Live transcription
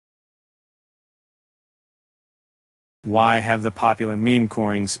Why have the popular meme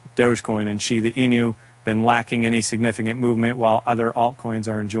coins, Dogecoin and Shiba Inu, been lacking any significant movement while other altcoins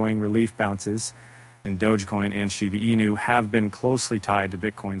are enjoying relief bounces? And Dogecoin and Shiba Inu have been closely tied to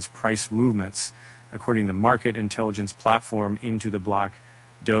Bitcoin's price movements. According to market intelligence platform Into the Block,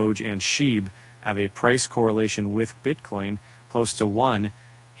 Doge and SHIB have a price correlation with Bitcoin close to 1,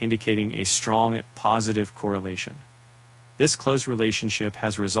 indicating a strong positive correlation. This close relationship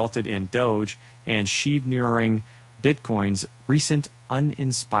has resulted in Doge and SHIB mirroring Bitcoin's recent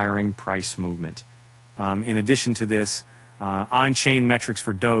uninspiring price movement. In addition to this, on-chain metrics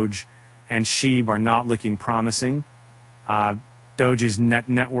for Doge and SHIB are not looking promising. Doge's net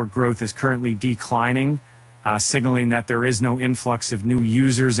network growth is currently declining, signaling that there is no influx of new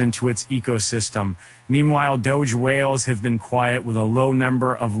users into its ecosystem. Meanwhile, Doge whales have been quiet with a low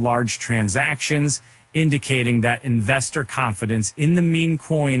number of large transactions, indicating that investor confidence in the meme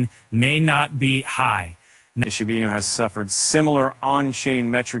coin may not be high. Shiba Inu has suffered similar on-chain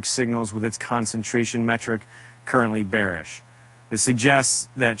metric signals with its concentration metric currently bearish. This suggests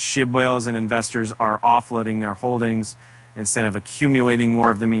that SHIB whales and investors are offloading their holdings instead of accumulating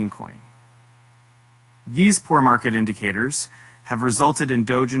more of the meme coin. These poor market indicators have resulted in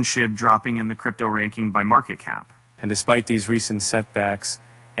Doge and SHIB dropping in the crypto ranking by market cap. And despite these recent setbacks,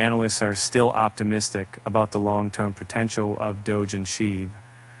 analysts are still optimistic about the long-term potential of Doge and SHIB.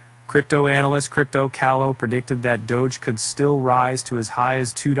 Crypto analyst Crypto Callow predicted that Doge could still rise to as high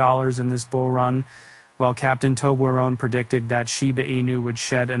as $2 in this bull run, while Captain Toblerone predicted that Shiba Inu would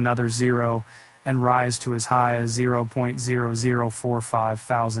shed another zero and rise to as high as $0.0045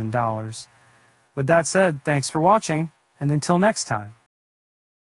 thousand. With that said, thanks for watching, and until next time.